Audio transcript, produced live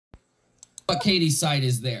what Katie's side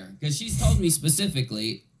is there, because she's told me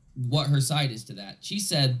specifically what her side is to that. She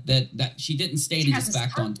said that she didn't state it as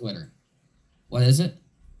fact on Twitter. What is it?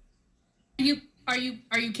 Are you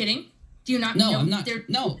kidding? Do you not? No, know I'm not.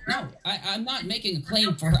 No. I'm not making a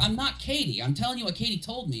claim for her. I'm not Katie. I'm telling you what Katie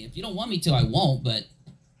told me. If you don't want me to, I won't. But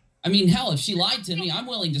I mean, hell, if she lied to me, I'm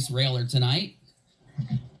willing to just rail her tonight.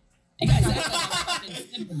 You guys act like I'm fucking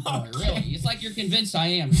simping for her, really. It's like you're convinced I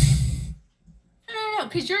am. No,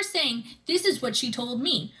 because you're saying this is what she told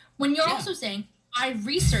me. When you're also saying I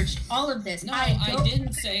researched all of this. No, I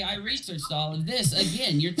didn't say I researched all of this.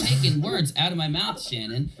 Again, you're taking words out of my mouth,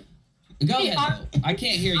 Shannon. Go ahead, though. I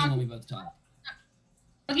can't hear you when we both talk.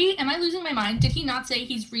 Okay, am I losing my mind? Did he not say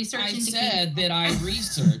he's researching? I said that I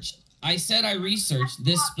researched. I said I researched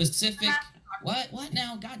this specific. What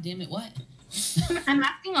now? God damn it! What? I'm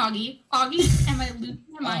asking Augie. Augie, am I losing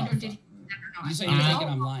my mind, or did he never know? You say you're thinking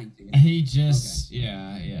I'm lying to you. He just,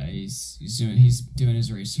 yeah, he's doing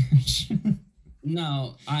his research.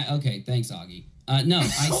 No, okay. Thanks, Augie. No, I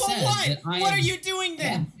said that What are you doing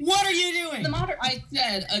then? What are you doing? I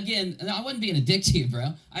said, again, I wasn't being a dick to you,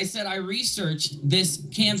 bro. I said I researched this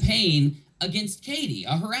campaign against Katie,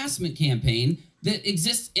 a harassment campaign that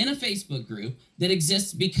exists in a Facebook group that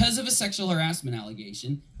exists because of a sexual harassment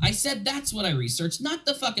allegation. I said that's what I researched, not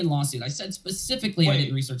the fucking lawsuit. I said specifically I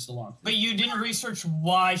didn't research the lawsuit. But you didn't research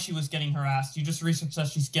why she was getting harassed. You just researched that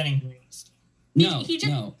she's getting harassed. He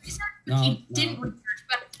didn't research,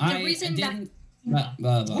 but the reason that...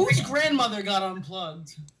 Whose grandmother got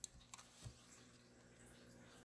unplugged?